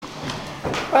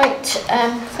Right,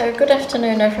 so good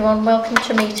afternoon everyone, welcome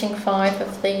to meeting 5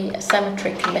 of the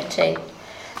Cemetery Committee.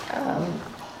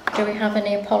 Do we have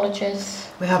any apologies?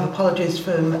 We have apologies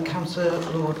from Councillor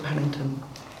Lord Pennington.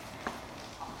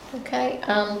 Okay,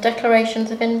 and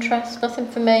declarations of interest, nothing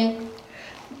for me?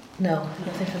 No,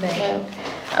 nothing for me. No.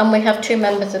 And we have 2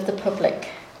 members of the public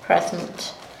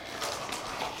present.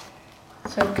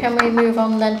 So can we move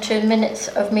on then to minutes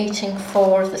of meeting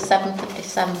 4 of the 7th of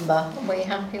December? Are we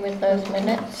happy with those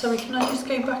minutes? Sorry, can I just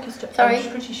go back a step? Sorry? I'm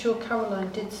pretty sure Caroline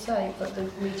did say at the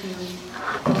meeting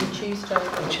on Tuesday at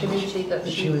the committee that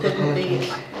she couldn't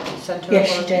be sent her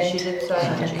Yes, apology. she She did say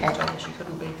on Okay. Tuesday that she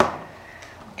couldn't be.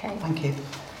 Okay, Thank you.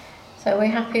 so we're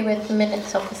happy with the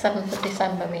minutes of the 7th of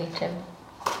December meeting?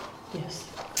 Yes.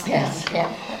 Yes.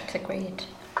 Yeah, that's agreed.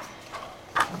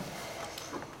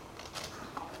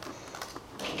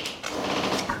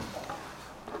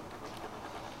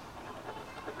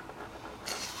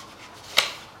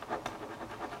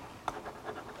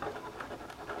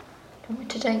 Do you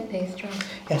want me to date these, John?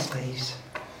 Yes, please.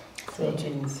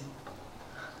 13th.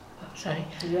 Sorry.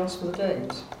 Did you ask for the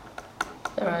date?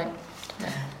 All right.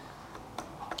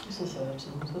 It's the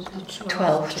 13th, wasn't it?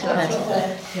 12 to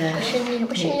 11. Yeah.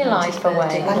 Wishing you life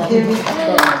away. Thank you.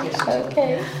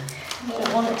 Okay. I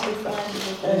don't want it to be Friday.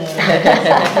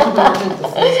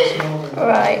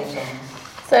 Right.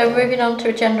 So moving on to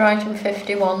agenda item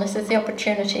 51, this is the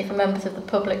opportunity for members of the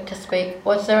public to speak.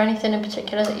 Was there anything in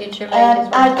particular that you two ladies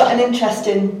I've got an interest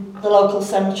in the local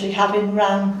cemetery, having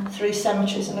ran 3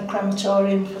 cemeteries and a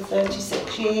crematorium for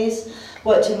 36 years,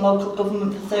 worked in local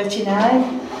government for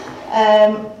 39.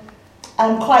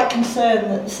 I'm quite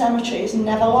concerned that the cemetery is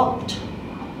never locked.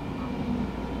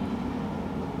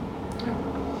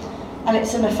 And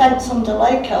it's an offence under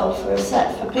lay code for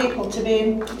people to be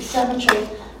in the cemetery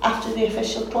after the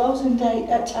official closing date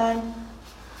at time.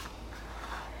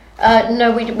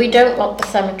 No, we don't lock the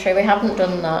cemetery. We haven't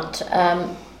done that.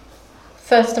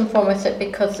 First and foremost,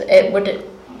 because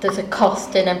there's a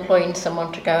cost in employing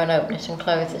someone to go and open it and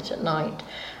close it at night,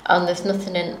 and there's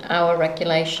nothing in our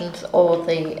regulations or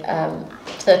the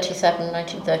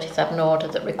 1937 order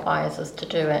that requires us to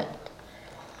do it.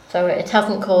 So it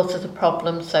hasn't caused us a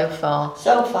problem so far.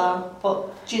 So far,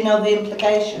 but do you know the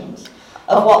implications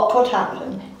of what could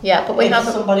happen? Yeah, but if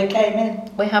somebody came in?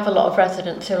 We have a lot of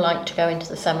residents who like to go into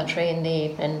the cemetery in the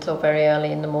evenings or very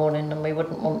early in the morning, and we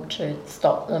wouldn't want to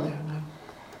stop them.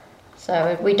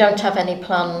 So we don't have any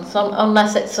plans,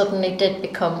 unless it suddenly did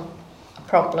become a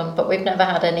problem, but we've never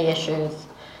had any issues.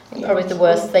 I think probably the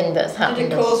worst thing that's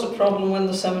happened Did it cause a problem when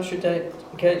the cemetery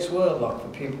gates were locked for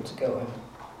people to go in?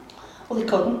 Well, they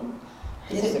couldn't.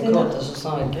 Yes, they could. There's a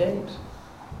side gate.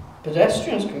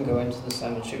 Pedestrians can go into the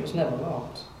cemetery. It was never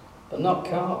locked, but not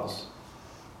cars.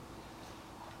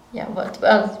 Yeah, but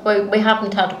we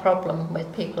haven't had a problem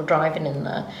with people driving in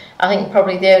there. I think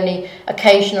probably the only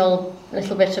occasional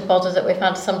little bit of bother that we've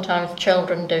had, sometimes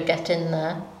children do get in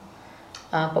there,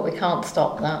 but we can't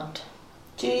stop that.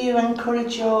 Do you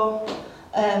encourage your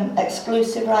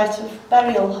exclusive right of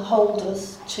burial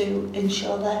holders to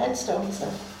insure their headstones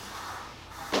then?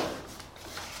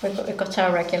 We've got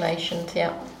our regulations,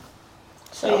 yeah.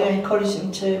 So you encourage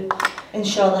them to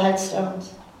insure the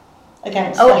headstones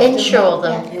against Oh, theft, insure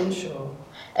isn't it? them. Yeah. Insure.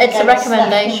 It's a Against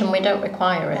recommendation, theft. we don't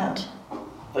require No. it.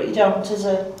 But you don't as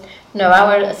a... No,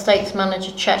 our estates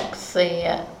manager checks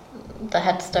the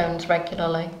headstones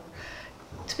regularly.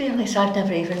 To be honest, I'd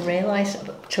never even realised,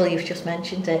 till you've just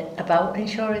mentioned it, about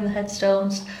insuring the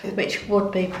headstones, which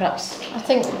would be perhaps... I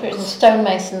think the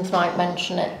stonemasons might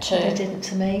mention it too. They didn't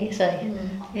to me, you see.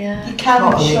 Yeah. You can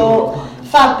Not a legal insure... requirement. In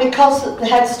fact, because the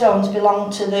headstones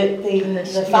belong to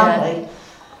the family,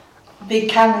 they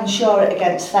can insure it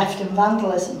against theft and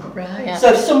vandalism. Right. Yeah.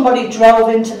 So if somebody drove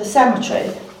into the cemetery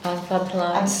And and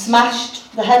vandalised.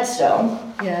 smashed the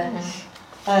headstone, Yes.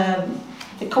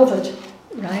 they're covered.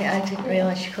 Right, I didn't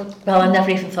realise you could... Well, I never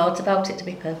even thought about it, to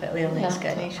be perfectly honest,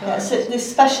 getting Yeah, insurance. so there's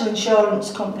special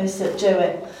insurance companies that do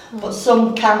it, but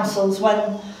some councils,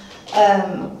 when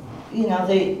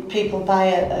the people buy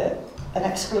an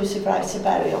exclusive right to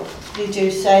burial, they do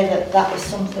say that is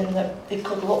something that they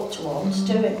could look towards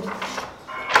doing.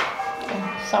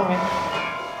 Sorry.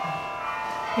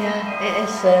 Yeah, it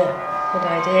is a good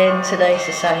idea in today's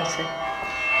society.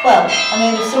 Well, I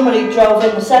mean, if somebody drove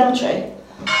in the cemetery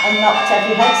and knocked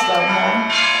every headstone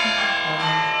down,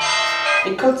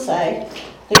 they could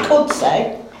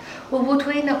say. Well, would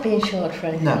we not be insured for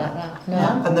anything No. like that?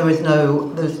 No. And there's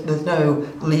no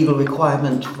legal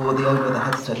requirement for the owner of the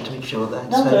headstone to insure the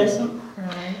headstone. No, there isn't.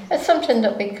 Right. It's something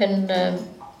that we can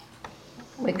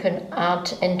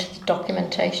add into the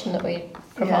documentation that we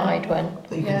provide one.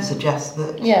 But you can suggest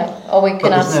that. Yeah, or we can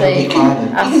But ask there's no requirement.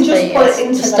 You can just put it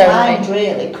into the mind, stonemason.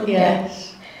 really, couldn't you?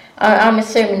 Yes. I'm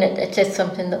assuming it is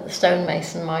something that the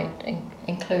stonemason might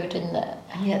include in there.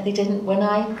 And yet they didn't, when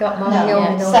I got mine, No, they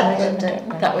only yeah, mentioned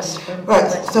separate. it. That was from Right,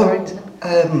 West so Warrington.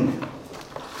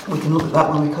 we can look at that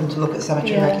when we come to look at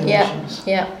cemetery Yeah. regulations.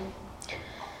 Yeah.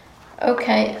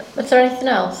 Okay, was there anything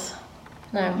else?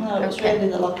 No? No, it's Okay. really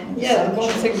the locking of the Yeah, the one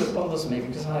cemetery. thing that bothers me,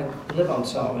 because I live on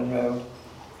Tarwin Road,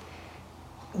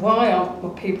 why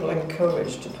aren't people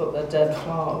encouraged to put their dead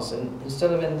flowers in,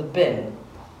 instead of in the bin,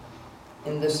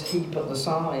 in this heap at the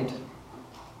side?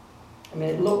 I mean,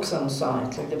 it looks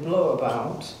unsightly, they blow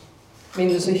about. I mean,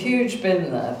 there's a huge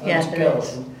bin there for Yeah, them to there go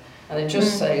is. in, and it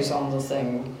just says on the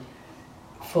thing,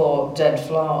 for dead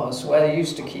flowers, where they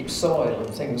used to keep soil and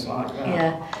things like that.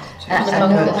 Yeah, Yeah.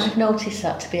 I've noticed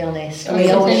that, to be honest. I mean,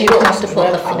 We always it used to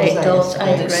put looks the it does, I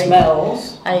And it agree.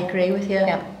 smells. I agree with you.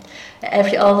 Yeah.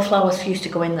 All the flowers used to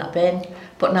go in that bin,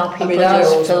 but now people mean, I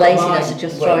just, always for put laziness, mine are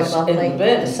just throwing them on in the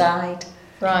bin. the side.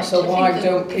 Right. So I why think that-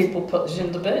 don't people put this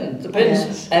in the bin? The bin's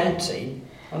Yes. empty,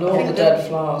 and all think the that- dead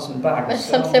flowers and bags.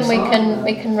 It's are on something the we side can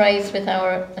there. raise with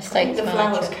our I think estates the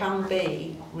flowers manager. can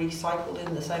be recycled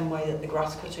in the same way that the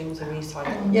grass cuttings are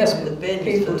recycled. Yes, the but bins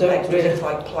people for don't extra really- things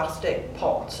like plastic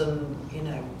pots and, you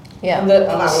know. Yeah. And the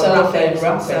Flower cellophane wrappings and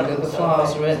wrapping that the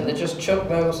flowers are in, they just chuck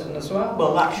those in as well.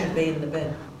 Well, that should be in the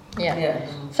bin. Yeah. Yes.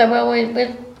 So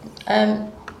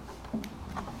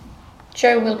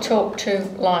Joe will talk to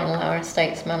Lionel, our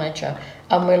estates manager,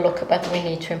 and we'll look at whether we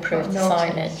need to improve the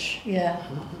signage. Yeah.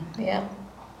 Yeah.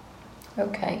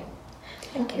 Okay.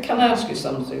 Thank you. Can I ask you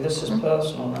something? This is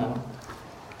personal now.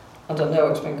 And I know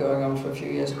it's been going on for a few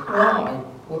years. Why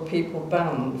were people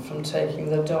banned from taking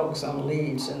their dogs on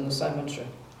leads in the cemetery?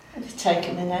 It's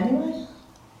taken in anyway.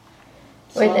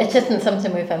 Well, it isn't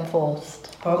something we've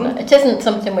enforced. Pardon? It isn't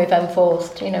something we've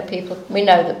enforced. You know, we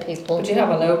know that people. But you have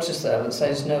a notice there that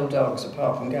says no dogs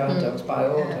apart from guide dogs by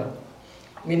order.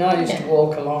 I mean, I used to Yeah.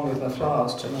 walk along with my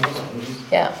flowers to my husband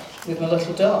Yeah. with my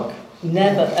little dog.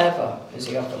 Never ever is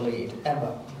he off a lead,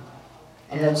 ever.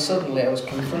 And then suddenly I was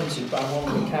confronted by one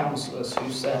of the councillors who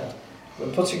said, we're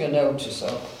putting a notice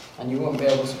up and you won't be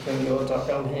able to bring your dog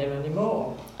on here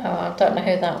anymore. Oh, I don't know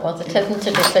who that was. It isn't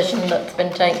a decision that's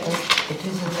been taken. It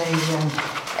is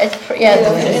It's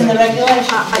Is it in the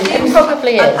regulation? It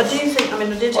probably I is. do think, I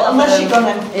mean, I did Well, have, unless you're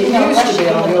going to, It you know, used unless to be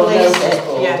you're on going to your police notice it.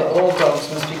 board yeah. that all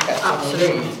dogs must be kept on a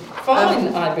Absolutely. lead.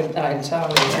 Fine, I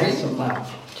entirely agree with that.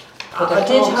 But I I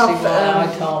did can't have, see why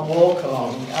I can't walk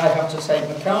along. I have to take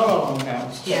my car along now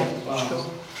to yeah, take the flowers. sure.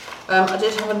 I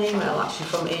did have an email actually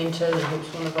from Ian Turner,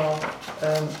 who's one of our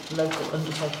local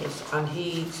undertakers, and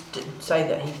he did say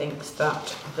that he thinks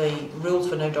that the rules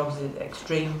for no dogs is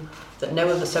extreme, that no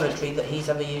other cemetery that he's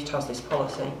ever used has this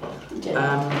policy.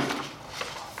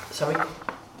 Sorry?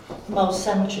 Most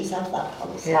cemeteries have that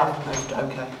policy.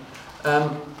 Okay.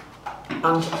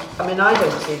 And I mean, I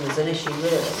don't see there's an issue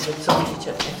really with somebody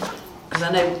to, because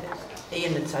I know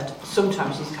Ian had said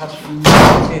sometimes he's had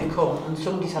to come and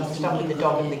somebody's had to stand with the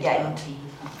dog in the gate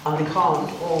and they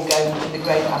can't all go to the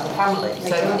grave as a family.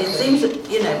 So it seems that,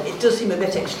 you know, it does seem a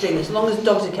bit extreme. As long as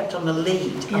dogs are kept on the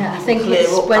lead and Yeah, I people think clear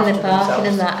it's up when after they're barking themselves.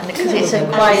 and that, because it's a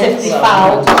And quiet. if they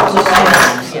foul,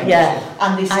 Yeah,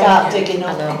 and they start I digging know.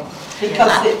 up,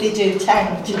 because they do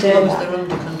tend to They do do. As that. they're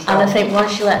under control. and I think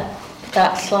once you let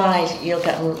that slide, you'll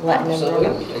get them letting them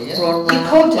Absolutely, yeah. run You round.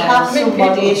 could have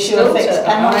somebody issue a fixed I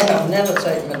penalty. have never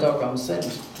taken my dog on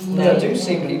since. But I do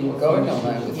see people going on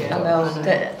there with I their know.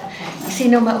 dogs. You see,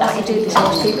 no matter what you do, there's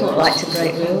always people that like to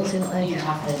break rules, isn't there? Well, you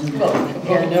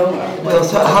probably know that. We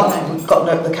also have got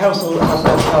no, the council has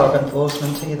no power of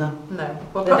enforcement either. No.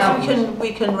 Well, perhaps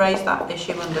we can raise that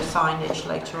issue under signage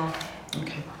later on.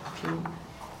 Okay. If you,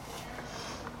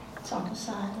 It's on the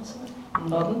side, isn't it?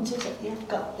 Pardon? Is it? They have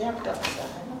got the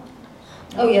sign.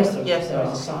 Oh yes, Yes, there are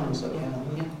there is. signs that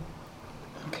yeah.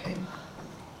 Okay.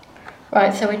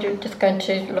 Right, so we're just going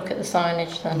to look at the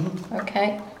signage then.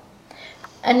 Okay.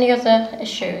 Any other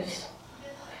issues?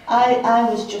 I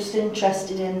was just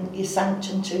interested in your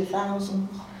Sanctum 2000.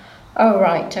 Oh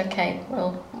right, okay.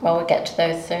 Well, we'll get to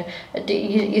those soon.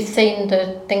 You've seen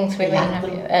the things we've Yeah.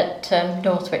 been at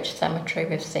Northwich Cemetery.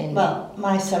 We've seen. Well,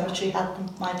 my cemetery had them,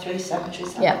 my 3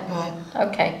 cemeteries had Yeah. them. Right.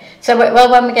 Okay. So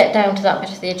well, when we get down to that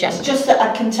bit of the It's agenda. just that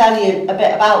I can tell you a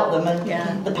bit about them and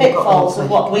Yeah. the pitfalls of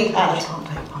what we had, Can't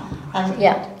take part. and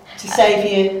Yeah. to save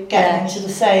you getting Yeah. into the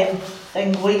same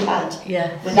thing we had Yeah.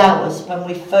 with ours when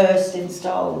we first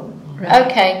installed them. Right.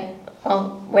 Okay.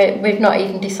 Well, we've not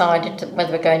even decided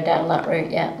whether we're going down that route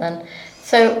yet then.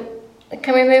 So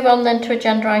can we move on then to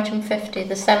agenda item 50,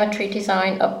 the cemetery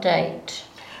design update?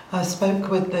 I spoke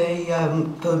with the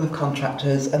firm of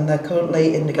contractors, and they're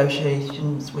currently in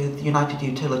negotiations with United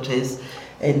Utilities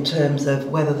in terms of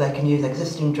whether they can use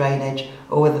existing drainage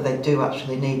or whether they do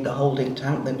actually need the holding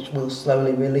tank, which will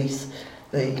slowly release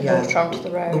the water onto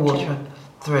the road. the water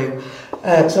through.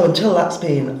 So until that's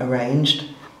been arranged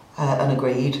and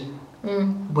agreed,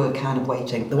 we're kind of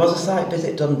waiting. There was a site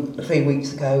visit done 3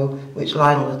 weeks ago, which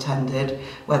Lionel attended,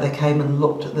 where they came and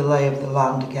looked at the lay of the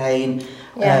land again,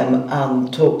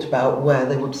 and talked about where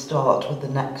they would start with the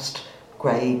next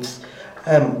grades.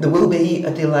 There will be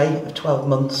a delay of 12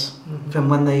 months from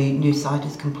when the new site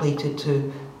is completed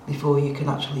to before you can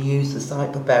actually use the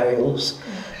site for burials.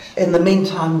 In the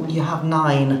meantime, you have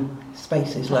 9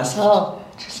 spaces left. Oh,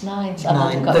 just 9. So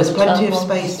 9. There's plenty of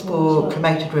space for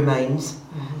cremated remains,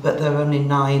 but there are only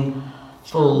 9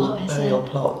 full burial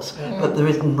plots. But there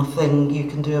is nothing you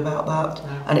can do about that,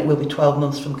 and it will be 12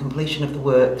 months from completion of the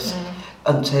works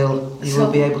until you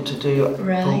will be able to do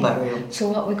full burial. So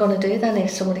what we're going to do then if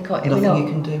somebody got... Nothing you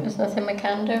can do. There's nothing we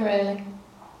can do, really.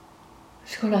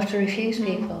 She's going to have to refuse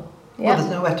people. Well, there's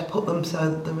nowhere to put them,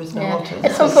 so there is no alternative.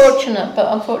 It's unfortunate, but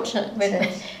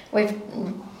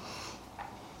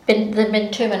there've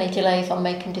been too many delays on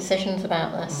making decisions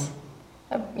about this.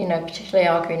 You know, particularly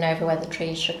arguing over whether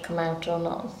trees should come out or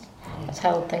not. It's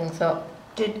held things up.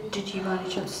 Did you by any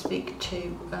chance speak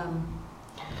to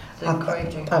the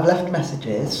engraving? I've left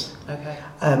messages. Okay.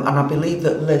 And I believe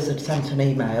that Liz had sent an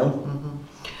email.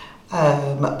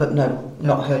 But no,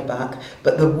 not heard back.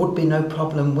 But there would be no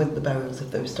problem with the burials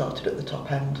if they were started at the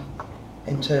top end,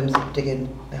 in terms of digging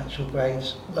the actual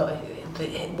graves. But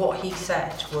what he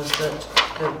said was that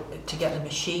to get the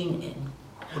machine in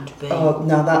would be... Oh,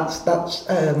 now that's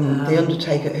the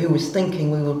undertaker who was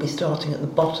thinking we would be starting at the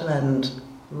bottom end.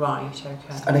 Right,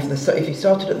 okay. And if you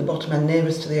started at the bottom end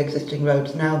nearest to the existing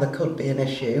roads now, there could be an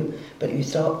issue. But if you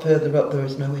start further up, there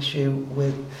is no issue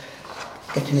with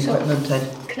getting equipment in.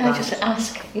 Can I just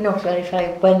ask, to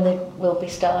verify when they will be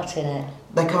starting it?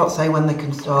 They can't say when they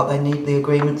can start. They need the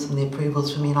agreements and the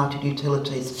approvals from United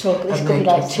Utilities. So this could be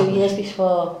like 2 years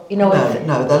before, No,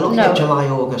 they're looking at July,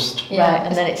 August. Yeah, right,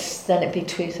 and then it'd be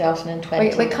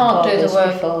 2020. We can't do the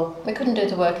work. Before. We couldn't do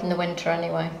the work in the winter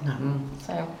anyway. No.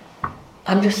 So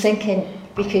I'm just thinking,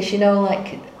 because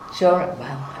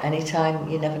anytime,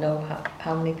 you never know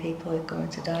how many people are going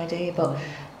to die, do you? But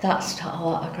that's not a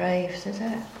lot of graves, is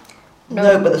it?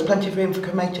 No, but there's plenty of room for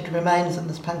cremated remains, and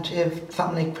there's plenty of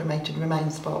family cremated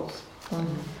remains spots.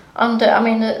 And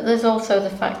there's also the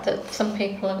fact that some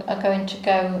people are going to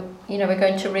go, we're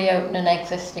going to reopen an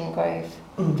existing grave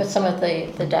for some of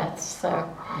the deaths, so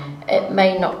it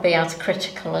may not be as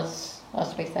critical as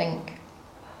we think.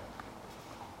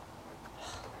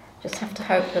 Just have to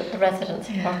hope that the residents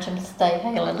of Frodsham stay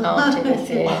hale and hearty this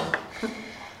year.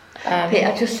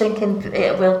 I'm just thinking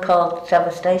it will cause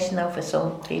devastation though for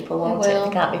some people, won't it? They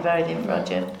can't be buried in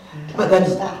Frodsham. But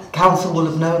then council will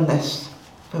have known this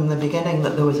from the beginning,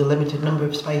 that there was a limited number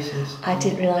of spaces. I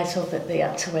didn't realise that they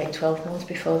had to wait 12 months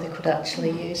before they could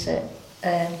actually use it.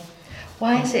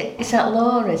 Why is it? Is that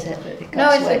law, is it? That they've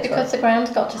got No, it's because the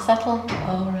ground's got to settle.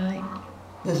 Oh, right.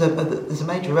 There's a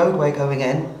major roadway going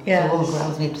in, so all the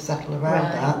grounds need to settle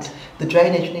around that. The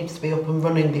drainage needs to be up and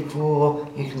running before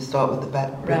you can start with the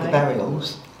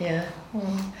burials. Yeah.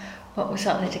 What was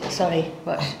that? Sorry.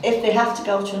 What? If they have to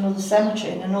go to another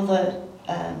cemetery in another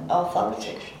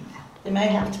authority, they may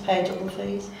have to pay double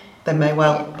fees. They may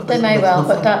well. But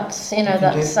but that's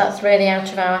that's really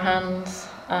out of our hands.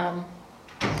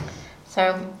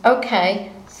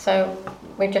 So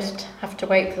we just have to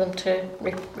wait for them to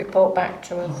report back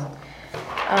to us.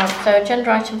 So agenda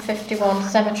item 51,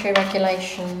 cemetery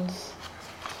regulations.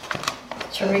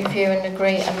 To review and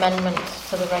agree amendments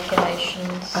to the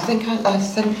regulations. I think I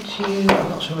sent you, I'm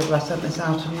not sure whether I sent this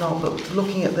out or not, but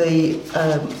looking at the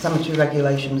cemetery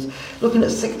regulations, looking at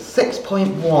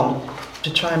 6.1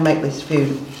 to try and make this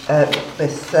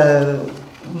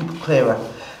clearer.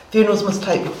 Funerals must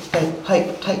take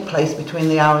place between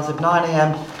the hours of 9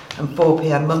 a.m. and 4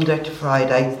 p.m. Monday to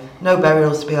Friday. No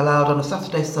burials to be allowed on a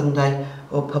Saturday, Sunday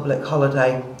or public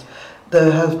holiday.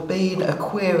 There has been a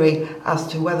query as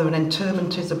to whether an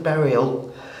interment is a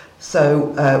burial,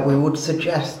 so we would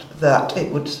suggest that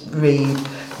it would read,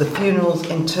 the funerals,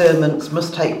 interments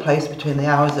must take place between the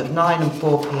hours of 9 and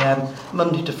 4 p.m,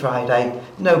 Monday to Friday.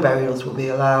 No burials will be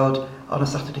allowed on a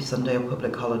Saturday, Sunday or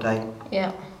public holiday.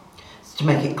 Yeah. To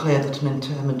make it clear that an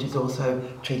interment is also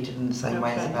treated in the same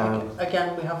way as a burial.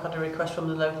 Again, we have had a request from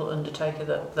the local undertaker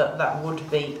that would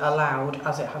be allowed,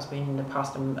 as it has been in the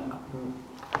past, and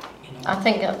I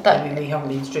think maybe we haven't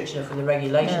been strict enough with the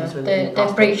regulations. no, with it in the they've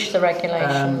past, breached the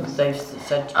regulations. They've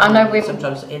said I know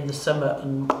sometimes in the summer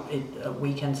and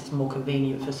weekends it's more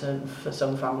convenient for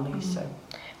some families. So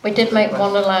we did make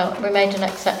we made an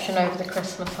exception over the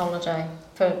Christmas holiday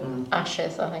for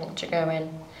Ashes, I think, to go in.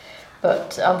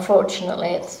 But unfortunately,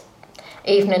 it's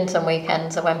evenings and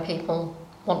weekends are when people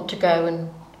want to go and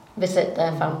visit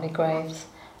their family graves,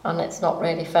 and it's not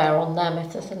really fair on them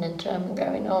if there's an interment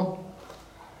going on.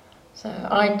 So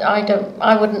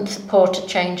I wouldn't support a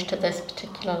change to this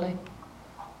particularly.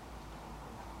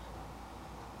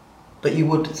 But you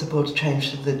would support a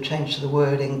change to the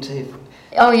wording to.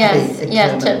 Oh yes,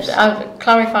 to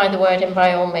clarify the wording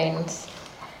by all means.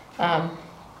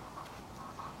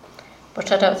 But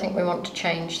I don't think we want to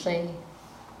change the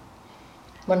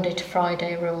Monday to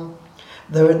Friday rule.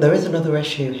 There is another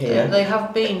issue here. Yeah, they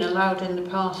have been allowed in the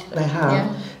past. They have.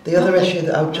 Yeah. The other issue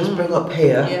that I would just bring up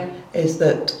here is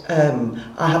that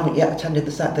I haven't yet attended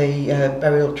the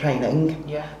burial training,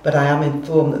 but I am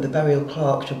informed that the burial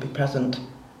clerk should be present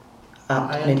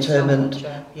at an interment,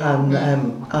 and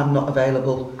I'm not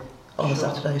available on the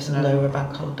Saturday, so no, a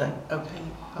bank holiday. Okay.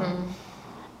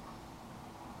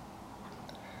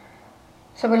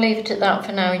 So we'll leave it at that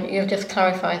for now. You'll just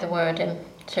clarify the wording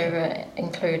to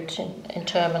include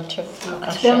interment of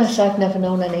ashes. To be honest, I've never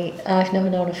known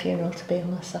a funeral to be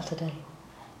on a Saturday.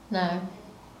 No.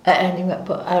 Anyway,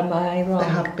 but am I wrong? They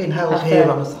have been held here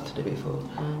on a Saturday before.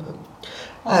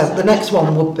 The next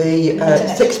one would be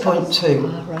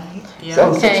 6.2. Right. Yeah. So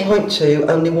on 6.2,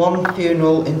 only one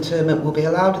funeral interment will be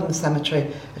allowed in the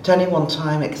cemetery at any one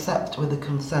time except with the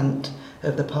consent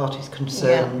of the parties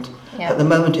concerned. Yeah. At the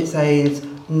moment it says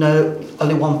no,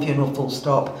 only one funeral full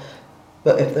stop,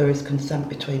 but if there is consent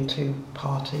between two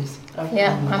parties.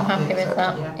 Yeah, I'm happy with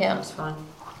that. Yeah, that's fine.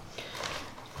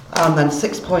 And then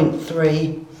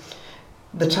 6.3,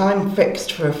 the time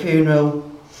fixed for a funeral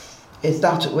is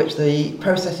that at which the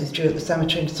process is due at the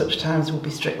cemetery, and such times will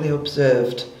be strictly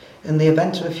observed. In the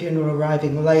event of a funeral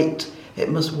arriving late, it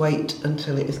must wait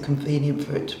until it is convenient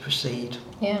for it to proceed.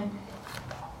 Yeah.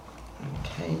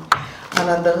 Okay. And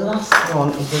then the last one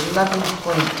is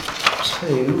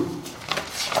 11.2.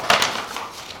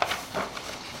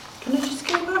 Can I just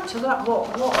go back to that?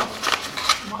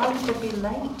 Why would they be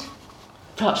late?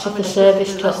 Perhaps if the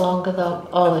service took longer though,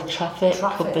 or the traffic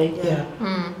could be. Yeah.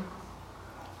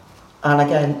 And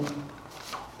again,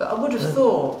 but I would have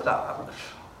thought that,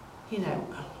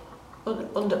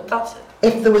 under that's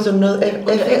if there was another, if it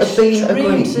had been extreme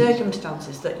agreed,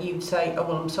 circumstances that you'd say, oh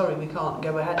well, I'm sorry, we can't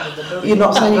go ahead with the burial. you're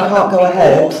not saying you can't go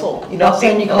ahead. You're not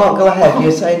saying you can't go ahead.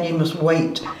 You're saying you must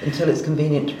wait until it's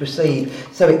convenient to proceed.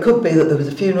 So it could be that there was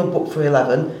a funeral booked for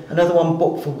 11, another one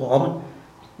booked for 1.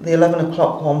 The 11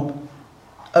 o'clock one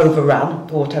overran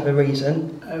for whatever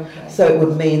reason. Okay. So it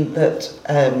would mean that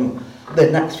the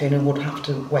next funeral would have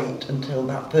to wait until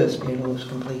that first funeral was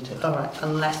completed. All right,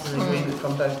 unless there's an agreement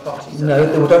from both parties. No,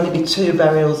 there would only be 2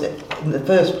 burials in the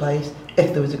first place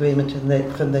if there was agreement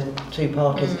from the 2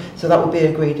 parties. So that would be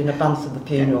agreed in advance of the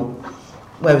funeral.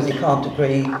 Whereas you can't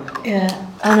agree. Yeah,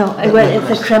 I know. At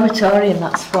the crematorium,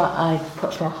 that's what I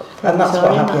put for. And that's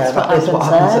what happens. Yeah, that is what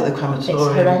happens at the crematorium.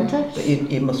 It's horrendous. That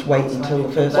you must wait until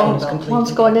the first one is completed.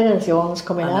 One's going in and the one's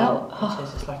coming out.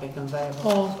 It's like a conveyor.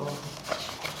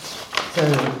 So,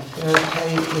 you're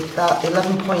okay with that?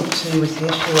 11.2 was the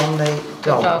issue on the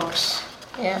dogs.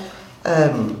 Yeah.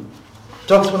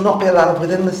 Dogs will not be allowed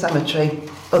within the cemetery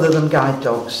other than guide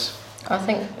dogs. I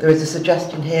think there is a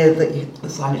suggestion here that the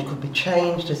signage could be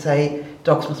changed to say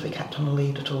dogs must be kept on a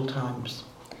lead at all times.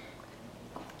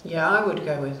 Yeah, I would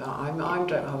go with that. I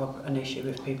don't have an issue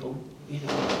with people, You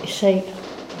see,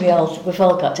 we've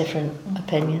all got different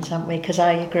opinions, haven't we? Because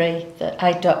I agree that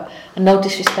and no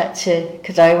disrespect to,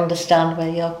 because I understand where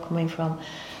you're coming from.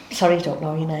 Sorry, I don't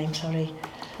know your name, sorry.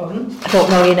 Pardon? I don't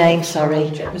know your name,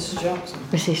 sorry. Mrs. Jackson.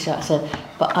 Mrs. Jackson.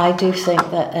 But I do think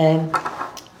that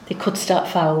they could start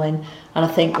fouling, and I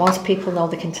think once people know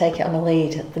they can take it on a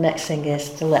lead, the next thing is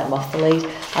to let them off the lead.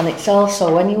 And it's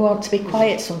also when you want to be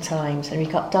quiet sometimes and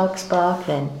you've got dogs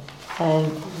barking.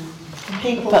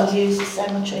 People would use the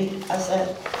cemetery as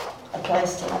a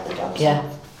place to let the dogs Yeah.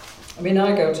 off. I mean,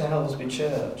 I go to Helsby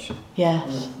Church. Yeah.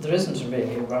 There isn't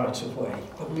really a right of way,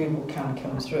 but people can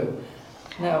come through.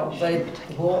 Now, they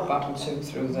walk back and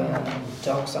through there,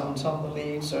 dogs aren't on the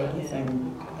leads or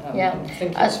anything. Yeah. I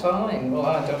think it's fine. Well,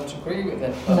 I don't agree with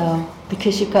it. But No,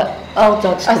 because you've got all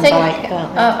dogs can bite,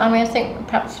 can't they? I think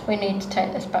perhaps we need to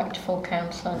take this back to full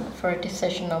council for a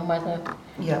decision on whether.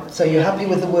 Yeah. So you're happy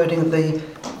with the wording of the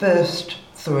first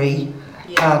 3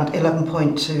 and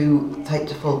 11.2 take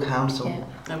to full council. Yeah.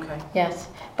 Okay. Yes,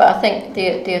 but I think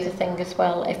the other thing as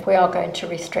well, if we are going to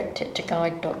restrict it to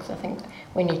guide dogs, I think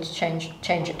we need to change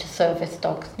it to service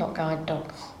dogs, not guide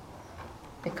dogs,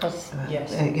 because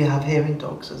Yes. You have hearing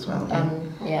dogs as well.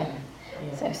 yeah,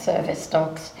 so service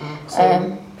dogs.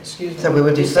 Excuse me. So we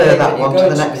would did you defer say that one to you're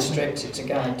the going next restrict it to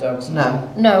guide dogs?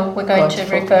 No. No, we're going to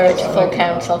full refer it to council. full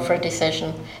council for a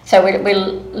decision. So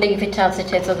we'll leave it as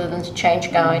it is, other than to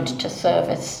change guide to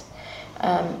service.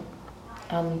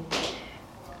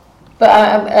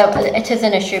 But it is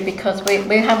an issue because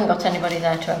we haven't got anybody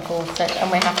there to enforce it,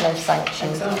 and we have no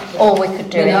sanctions. Exactly. All we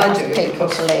could do I mean, is I ask do it people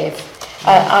because- to leave.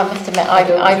 I must admit, I've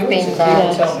been People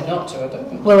there. tell me not to, I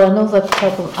don't. Well, another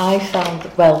problem I found,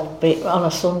 on a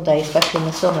Sunday, especially in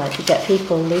the summer, you get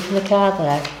people leaving the car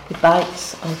there with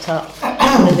bikes on top,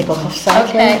 and then they go off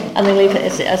cycling, Okay. and they leave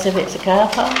it as if it's a car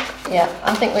park. Yeah,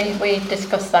 I think we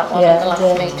discussed that one Yeah, at the last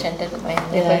yeah. meeting, didn't we?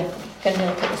 We Yeah. were going to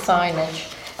look at the signage.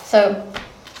 So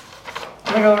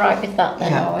we're all right with that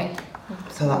then, Yeah. are we?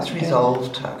 So that's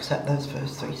resolved to accept those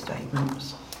first 3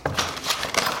 statements.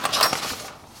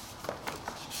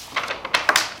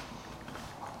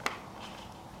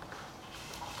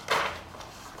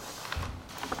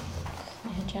 The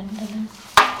agenda now.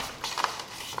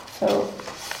 So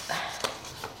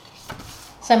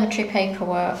cemetery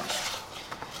paperwork.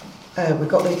 We've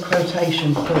got the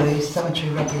quotation for the cemetery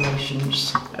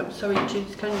regulations. Oh, sorry,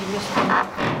 Jude, can you miss one?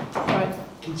 Right.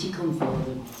 Can she come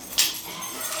forward?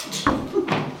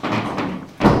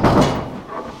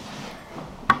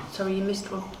 Sorry, you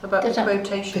missed one about Did the I?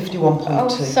 quotation. 51.2. Oh,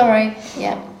 sorry,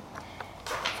 yeah.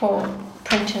 For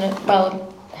printing it,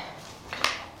 well,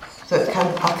 So it's kind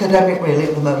of academic really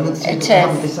at the moment, so It we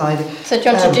haven't is. decided. so do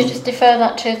you want to just defer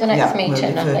that to the next Yeah,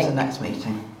 meeting, we'll I defer to think? the next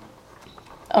meeting.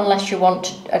 Unless you want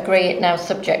to agree it now,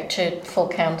 subject to full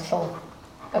council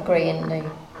agreeing the...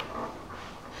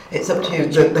 It's up to you.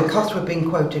 The cost we've been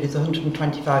quoted is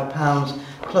 £125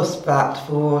 plus VAT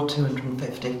for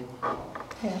 250.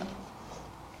 Yeah.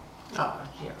 Oh,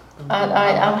 yeah.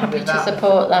 I'm happy with to that.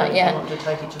 support that, If yeah. you want to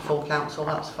take it to full council,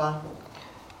 that's fine.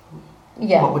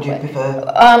 Yeah. What would you prefer?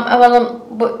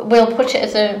 We'll put it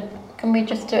as a... Can we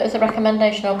just do it as a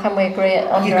recommendation, or can we agree it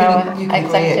under our you can agree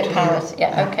executive it, powers?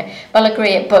 yeah. Yeah, okay. Well,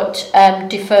 agree it, but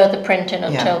defer the printing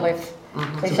until we've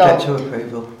Subject resolved to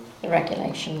approval. the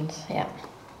regulations, yeah.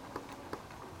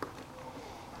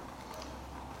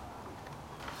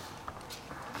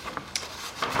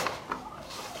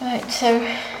 Right, so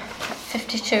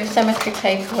 52 cemetery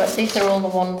paperwork. These are all the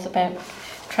ones about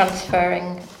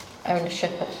transferring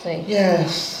ownership of the...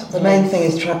 Yes, the main thing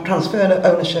is transfer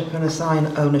ownership and assign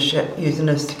ownership using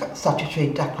a statutory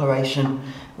declaration,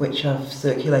 which I've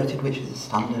circulated, which is a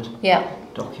standard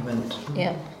document.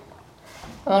 Yeah.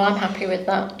 Well, I'm happy with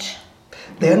that.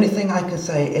 The only thing I can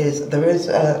say is there is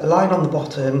a line on the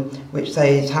bottom which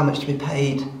says how much to be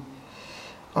paid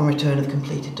on return of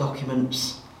completed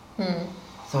documents.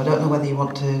 So I don't know whether you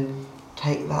want to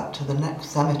take that to the next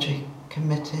cemetery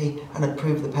committee and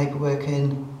approve the paperwork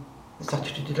in the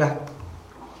statutory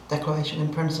declaration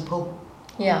in principle.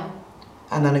 Yeah.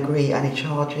 And then agree any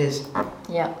charges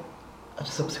Yeah. at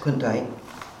a subsequent date.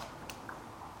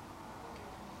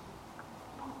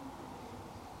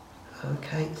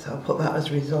 Okay, so I'll put that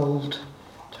as resolved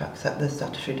to accept the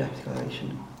statutory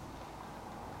declaration.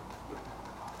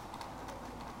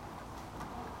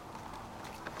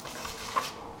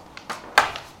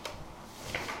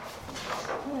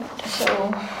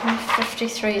 So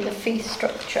 53, the fee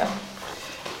structure.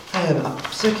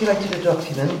 I've circulated a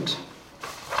document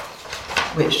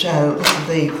which shows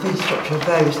the fee structure of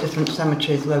various different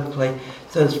cemeteries locally.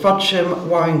 So there's Frodsham,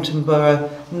 Warrington Borough,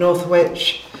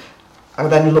 Northwich. I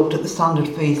then looked at the standard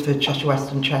fees for Cheshire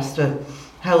West and Chester,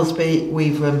 Helsby,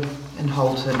 Weaverham and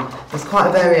Halton. There's quite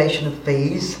a variation of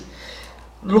fees.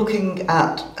 Looking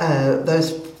at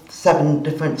those 7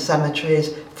 different cemeteries,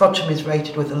 Frodsham is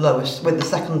rated with the lowest, with the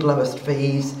second lowest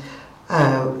fees.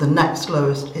 The next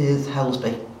lowest is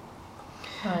Helsby.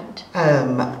 Right.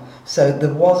 So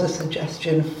there was a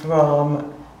suggestion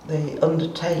from the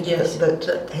undertaker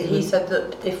that he said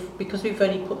that because we've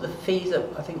only put the fees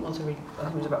up, I think it was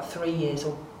about 3 years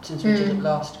or since we did it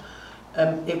last,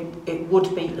 it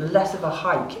would be less of a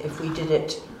hike if we did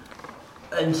it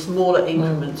in smaller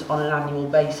increments on an annual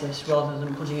basis rather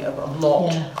than putting it up a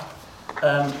lot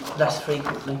less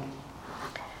frequently.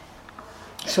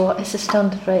 So what is the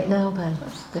standard rate now then?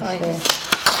 Right.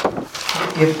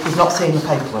 you've not seen the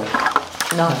paperwork.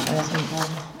 No, I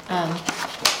haven't.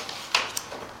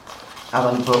 I've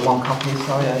only brought 1 copy,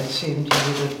 sorry, I assumed you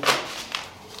would have.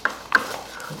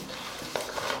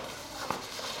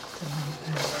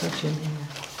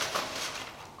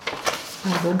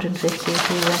 150 if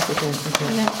you're resident, is it?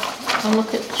 Yeah. I'll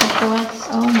look at Cheshire West.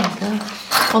 Oh my gosh.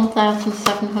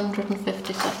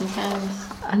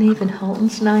 £1,757. And even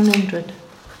Halton's 900.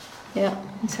 Yeah.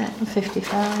 It's at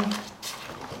 55.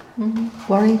 Mm-hmm.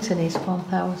 Warrington is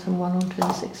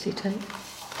 1,162.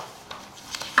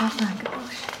 Oh my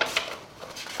gosh.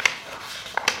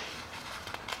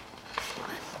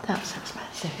 That's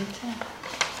expensive, isn't it?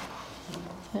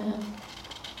 Yeah.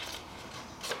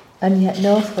 And yet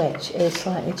Northwich is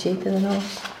slightly cheaper than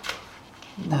us.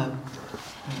 No.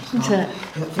 It's Isn't not. it?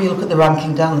 If you look at the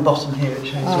ranking down the bottom here, it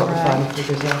shows what the right. final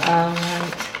figures are. Oh,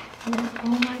 right. Yeah.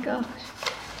 Oh my gosh.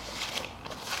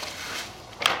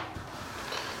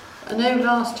 I know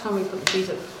last time we put the fees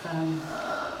up,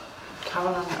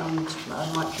 Caroline and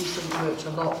Mike Houston worked a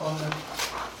lot on the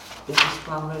business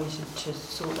plan really to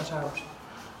sort that out.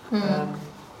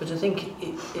 But I think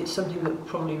it's something that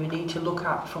probably we need to look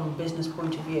at from a business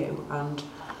point of view and,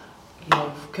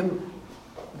 come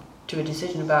to a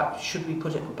decision about should we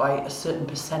put it by a certain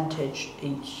percentage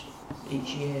each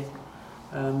year,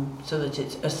 so that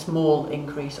it's a small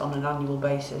increase on an annual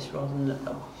basis rather than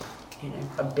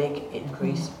a big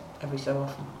increase every so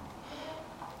often.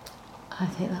 I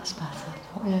think that's better,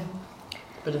 don't you?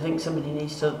 But I think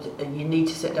you need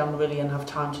to sit down really and have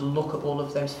time to look at all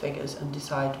of those figures and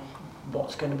decide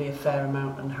what's going to be a fair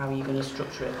amount and how you're going to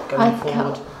structure it going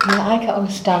forward. I can't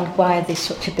understand why there's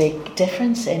such a big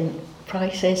difference in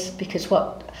prices because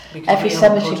every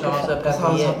cemetery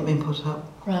haven't been put up.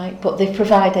 Right, but they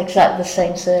provide exactly the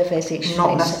same service each.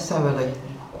 Not necessarily.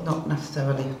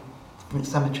 Different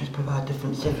cemeteries provide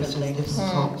different services, different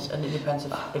slots. And it depends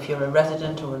if you're a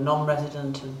resident or a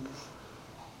non-resident.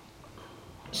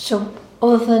 So,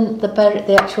 other than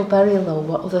the actual burial, though,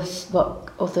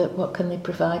 what can they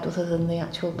provide other than the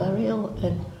actual burial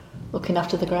and looking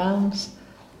after the grounds?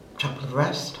 Chapel of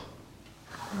Rest.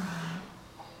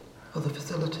 Other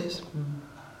facilities.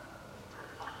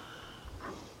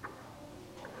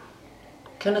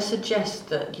 Can I suggest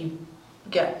that you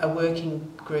get a working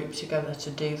group together to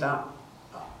do that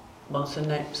once the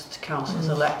next council is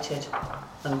elected,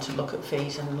 and to look at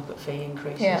fees and look at fee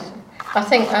increases? Yeah, I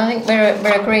think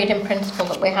we're agreed in principle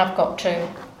that we have got to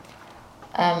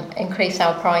increase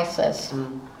our prices,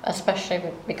 especially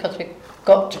because we've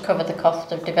got to cover the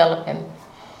cost of developing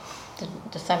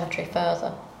the cemetery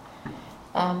further.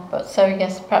 But so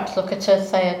yes, perhaps look at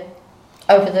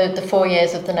over the 4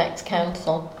 years of the next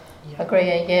council, agree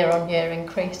a year-on-year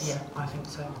increase. Yeah, I think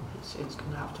so. It's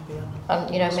going to have to be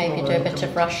and maybe do a bit of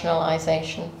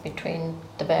rationalisation between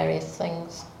the various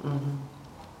things.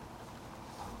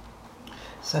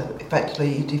 So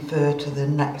effectively you defer to the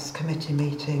next committee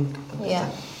meeting. Yeah,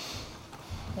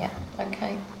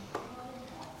 okay.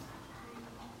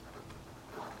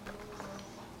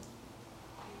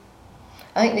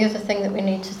 I think the other thing that we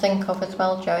need to think of as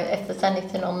well, Joe, if there's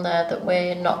anything on there that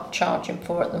we're not charging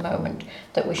for at the moment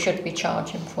that we should be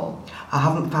charging for. I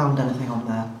haven't found anything on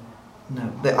there.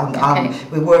 No, but Okay.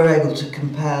 we were able to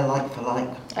compare like for like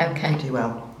Okay. pretty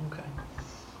well. Okay.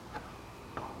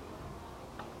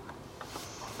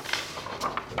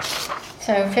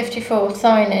 So 54,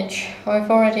 signage. We've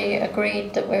already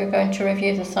agreed that we were going to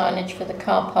review the signage for the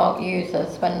car park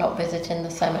users when not visiting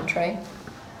the cemetery.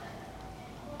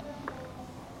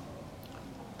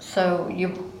 So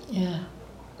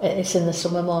it's in the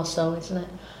summer more so, isn't it?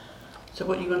 So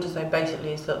what you want to say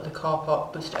basically is that the car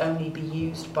park must only be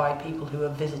used by people who are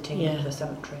visiting the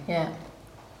cemetery. Yeah,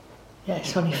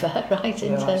 it's only fair, right?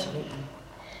 Isn't it? Absolutely.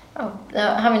 Oh,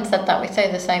 having said that, we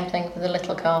say the same thing for the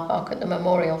little car park at the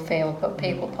memorial field, but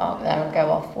people park there and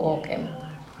go off walking.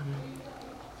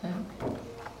 So.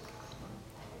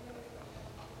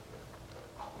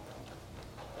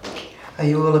 Are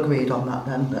you all agreed on that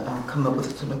then? That I'll come up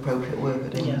with some appropriate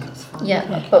wording? Yeah, that's fine.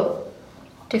 Yeah, but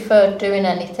defer doing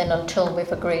anything until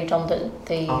we've agreed on the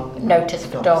notice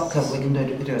for dogs. Because we can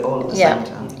do it all at the same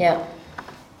time. Yeah.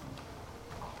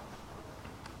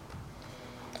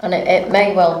 And it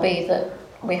may well be that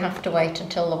we have to wait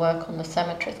until the work on the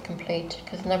cemetery is complete,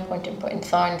 because there's no point in putting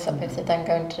signs up if they're then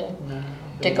going to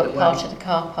dig up part of the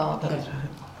car park. That's right.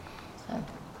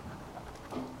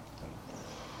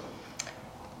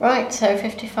 Right, so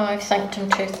 55, Sanctum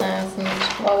 2000.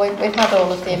 Well, we've had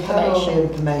all of the We've had all the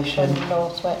information information. from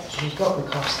Northwich. We've got the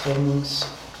costings.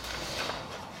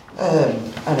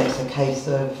 And it's a case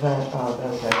of,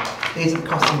 these are the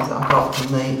costings that I got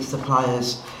from the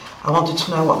suppliers. I wanted to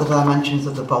know what the dimensions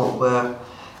of the vault were,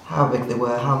 how big they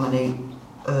were, how many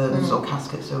urns or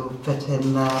caskets that would fit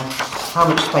in there, how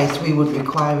much space we would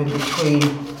require in between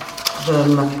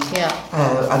them.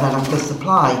 And then the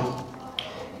supply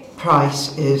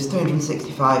price is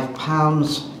 £365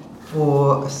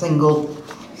 for a single,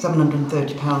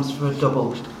 £730 for a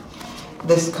double.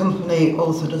 This company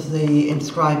also does the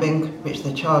inscribing, which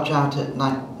they charge out at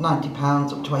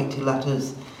 £90 up to 80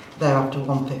 letters, thereafter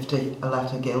 £150 a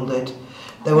letter gilded.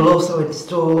 They will also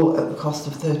install at the cost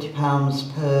of £30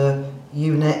 per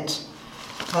unit,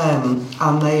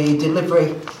 and the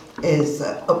delivery is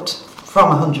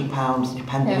from £100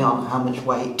 depending on how much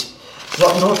weight.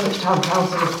 What Northwich Town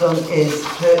Council has done is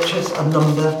purchase a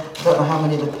number, I don't know how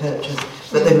many they've purchased,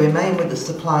 but they remain with the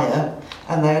supplier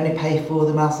and they only pay for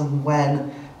them as and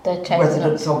when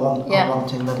residents are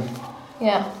wanting them.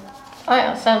 Yeah,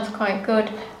 that sounds quite good.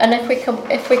 And if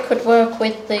we could work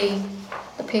with the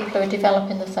people who are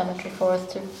developing the cemetery for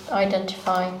us to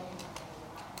identify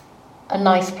a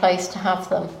nice place to have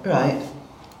them. Right.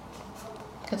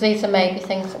 Because these are maybe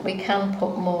things that we can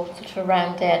put more sort of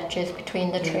around the edges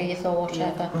between the trees or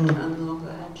whatever. And along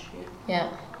the edge, Yeah.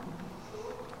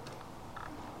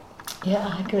 Yeah,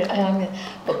 I agree.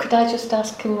 But could I just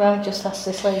ask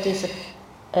this ladies,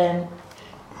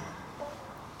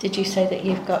 did you say that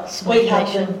you've got some We have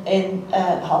information? them in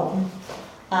Holton,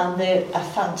 and they're a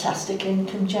fantastic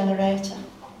income generator.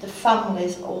 The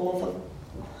families all of them.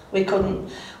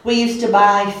 We used to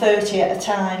buy 30 at a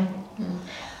time,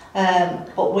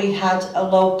 but we had a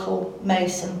local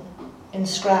mason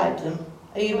inscribe them.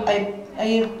 Are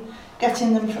you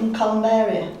getting them from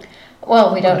Columbaria?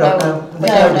 Well, we don't know.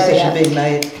 There's no decision being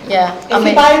made. Yeah. If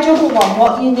you buy a double one,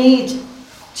 what you need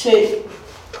to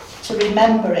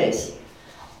remember is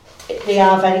they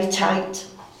are very tight.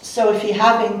 So if you're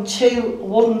having 2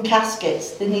 wooden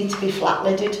caskets, they need to be flat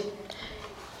lidded.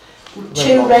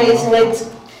 2 raised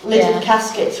lidded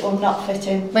caskets will not fit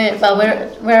in.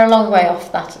 We're a long way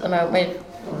off that at the moment.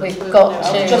 We've got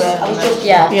to. I was just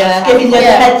Yeah. giving you the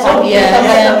heads up.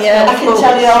 Yeah. I can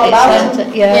tell you all about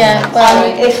it. Yeah. Well,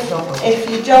 And if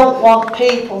you don't want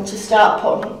people to start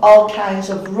putting all kinds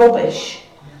of rubbish,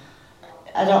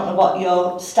 I don't know what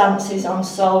your stance is on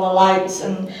solar lights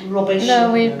and rubbish.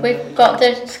 no, we've got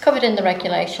it's covered in the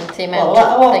regulations. The amount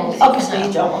of things. Obviously,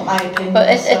 you don't want my opinion. But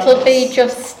it'll be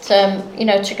just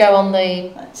to go on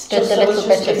the little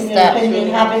bit of step. Having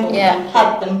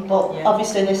had them, but Yeah.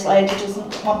 obviously this lady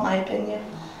doesn't want my opinion.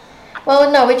 Well,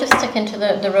 no, we're just sticking to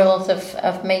the rules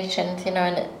of meetings,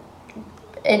 and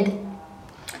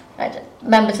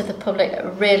members of the public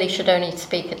really should only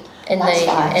speak in That's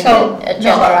fine. the So,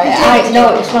 agenda item.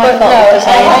 No, it's my fault. No, because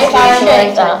I asked you to appreciate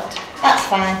raise that. That's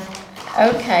fine.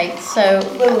 Okay, so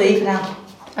We'll leave now.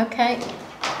 okay,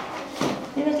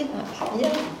 You ready? Yeah.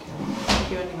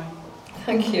 Thank you anyway.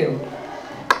 Thank you.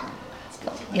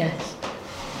 Yes.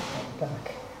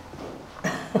 Back.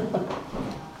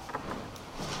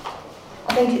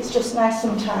 I think it's just nice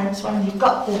sometimes when you've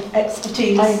got the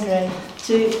expertise I agree.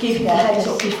 to give you the heads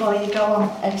up before you go on.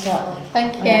 Exactly.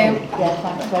 thank you. Yeah,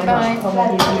 thanks very Bye. much for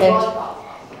coming. You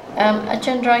did.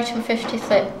 Agenda item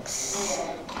 56.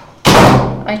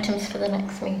 Items for the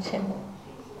next meeting.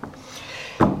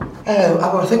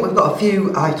 Well, I think we've got a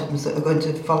few items that are going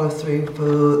to follow through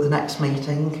for the next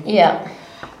meeting. Yeah.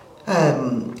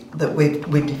 That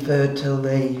we deferred till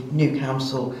the new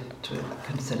council to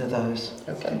consider those.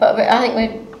 Okay. But I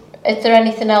think is there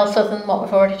anything else other than what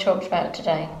we've already talked about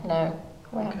today? No,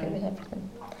 we're happy with everything.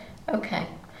 Okay,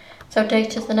 so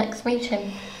date is the next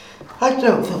meeting. I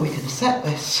don't think we can set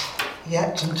this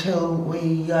yet until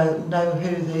we know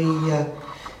who the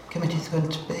committee's going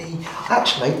to be.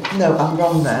 Actually, no, I'm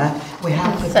wrong there. We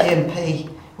have the P&P.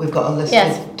 We've got a list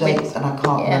of dates and I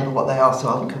can't remember what they are, so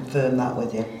I'll confirm that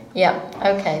with you. Yeah,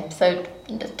 okay, so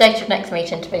date of next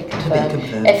meeting to be confirmed.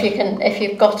 If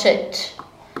you've got it,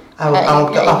 I'll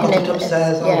put it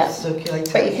upstairs. I'll circulate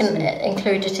it. but you can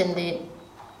include it in the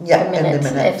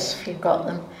minutes if you've got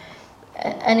them.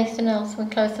 Anything else? We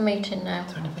close the meeting now.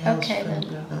 Okay then.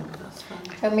 No. That's fine.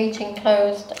 So meeting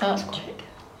closed at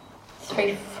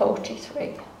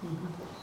 3:43.